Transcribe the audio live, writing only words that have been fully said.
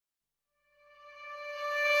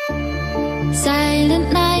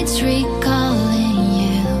Silent nights recalling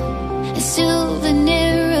you, a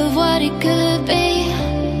souvenir of what it could be.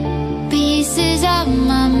 Pieces of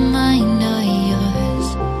my mind are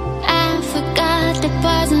yours. I forgot the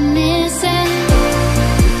parts I'm missing.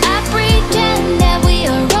 I pretend that we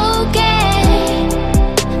are okay,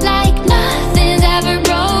 like nothing's ever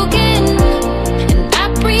broken. And I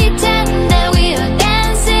pretend that we are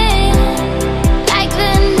dancing,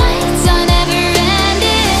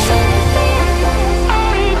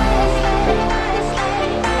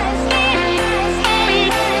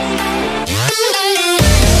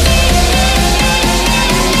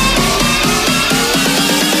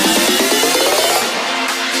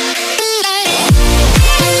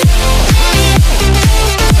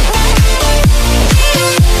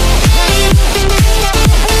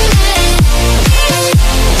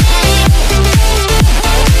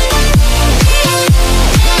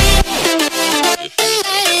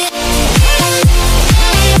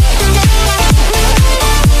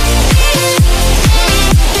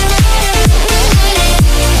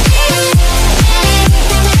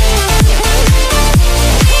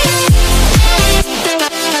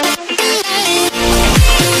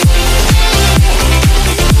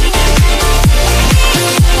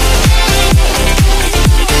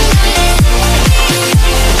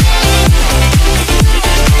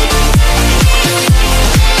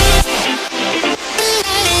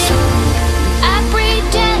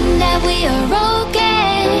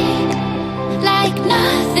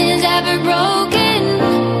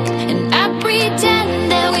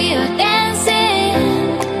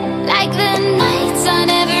 like the nights are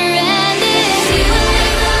never ending.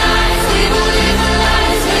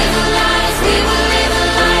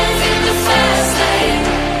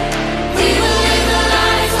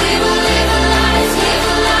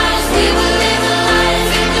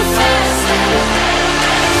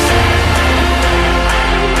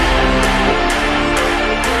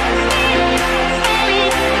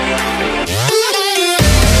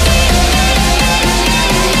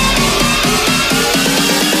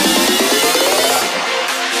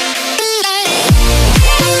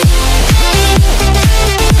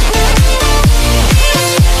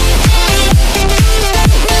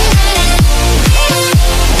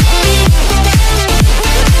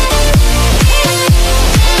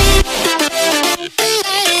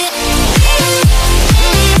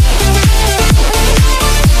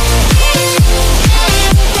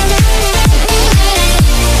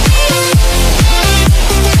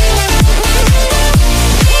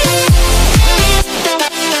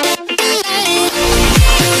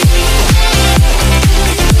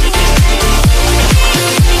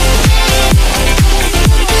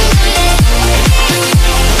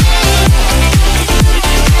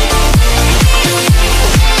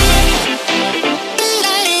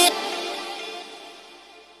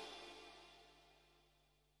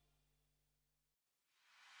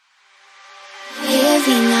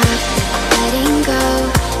 Giving up, letting go,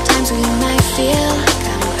 times we might feel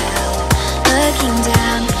compelled, looking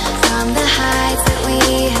down from the heights that we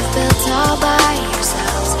have built all by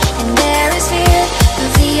ourselves. And there is fear of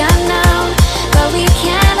the unknown, but we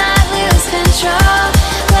cannot lose control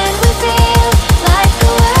when we feel like the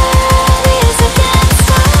world is against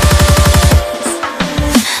us.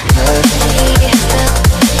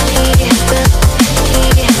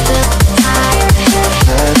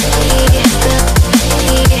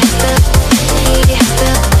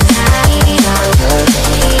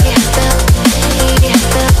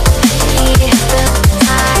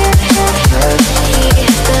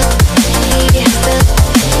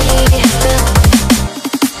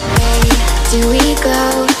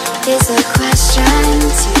 Is a question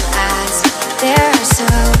to ask. There are so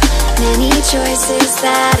many choices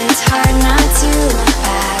that it's hard not to look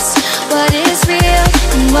past. What is real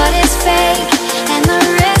and what is fake, and the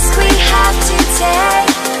risk we have to take.